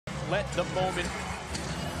let the moment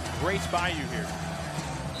race by you here.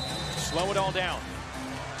 Slow it all down.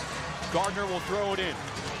 Gardner will throw it in.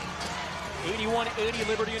 81-80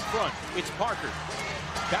 Liberty in front. It's Parker.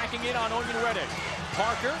 Backing in on Onyenwere.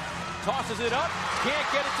 Parker tosses it up. Can't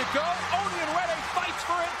get it to go. Onyenwere fights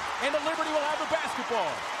for it, and the Liberty will have the basketball.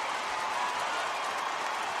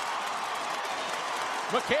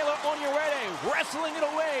 Michaela Onyenwere wrestling it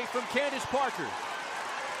away from Candace Parker.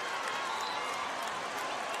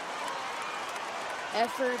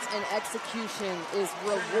 Effort and execution is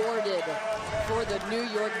rewarded for the New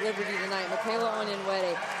York Liberty tonight. Michaela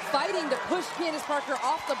Onyenwere fighting to push Candace Parker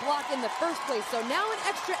off the block in the first place. So now an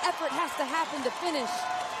extra effort has to happen to finish.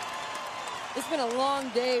 It's been a long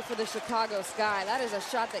day for the Chicago Sky. That is a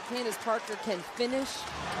shot that Candace Parker can finish,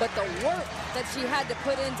 but the work that she had to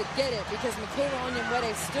put in to get it, because Michaela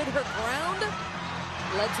Onyenwere stood her ground,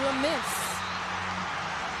 led to a miss.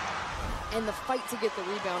 And the fight to get the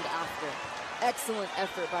rebound after. Excellent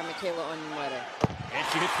effort by Michaela Onyenwere. And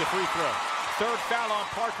she hits the free throw. Third foul on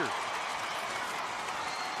Parker.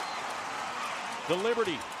 The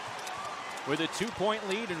Liberty with a 2-point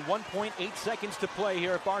lead and 1.8 seconds to play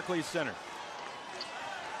here at Barclays Center.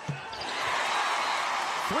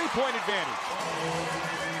 Three-point advantage.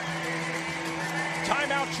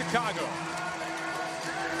 Timeout Chicago.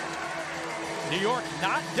 New York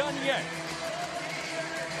not done yet.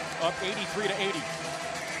 Up 83-80.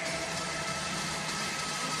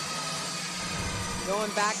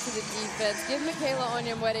 Going back to the defense, give Michaela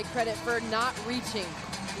Onyenwere credit for not reaching.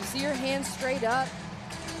 You see her hand straight up,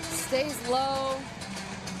 stays low.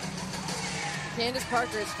 Candace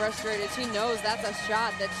Parker is frustrated. She knows that's a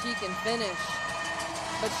shot that she can finish.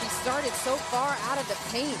 But she started so far out of the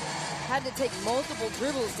paint. Had to take multiple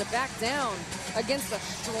dribbles to back down against a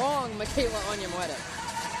strong Michaela Onyenwere.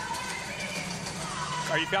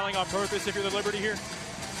 Are you fouling on purpose if you're the Liberty here?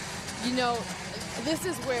 You know, this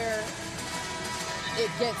is where it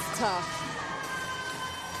gets tough.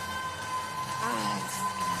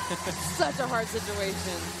 It's such a hard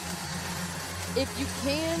situation. If you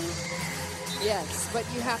can, yes, but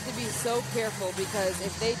you have to be so careful, because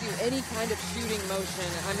if they do any kind of shooting motion,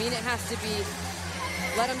 I mean, it has to be,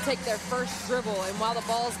 let them take their first dribble, and while the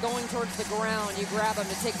ball's going towards the ground, you grab them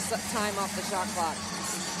to take time off the shot clock.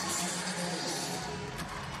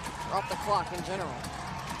 Or off the clock in general.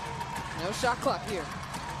 No shot clock here.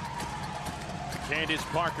 Candace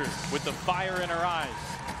Parker with the fire in her eyes.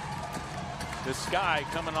 The Sky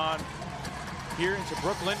coming on here into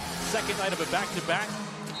Brooklyn. Second night of a back-to-back,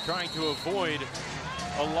 trying to avoid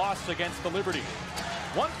a loss against the Liberty.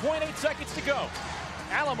 1.8 seconds to go.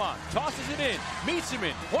 Alamont tosses it in.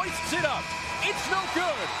 Miesemann hoists it up. It's no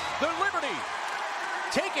good. The Liberty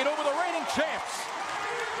take it over the reigning champs.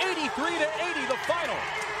 83-80 the final.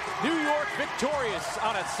 New York victorious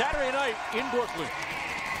on a Saturday night in Brooklyn.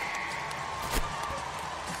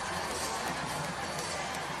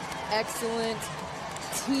 Excellent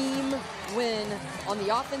team win on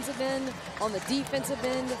the offensive end, on the defensive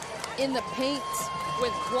end, in the paint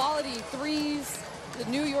with quality threes. The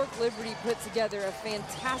New York Liberty put together a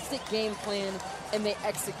fantastic game plan, and they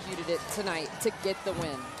executed it tonight to get the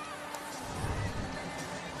win.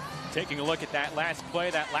 Taking a look at that last play,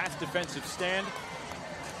 that last defensive stand.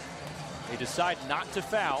 They decide not to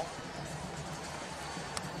foul.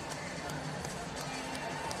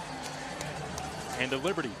 And the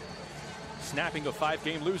Liberty snapping a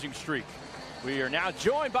 5-game losing streak. We are now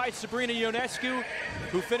joined by Sabrina Ionescu,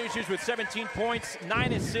 who finishes with 17 points,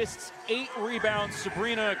 9 assists, 8 rebounds.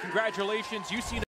 Sabrina, congratulations. You see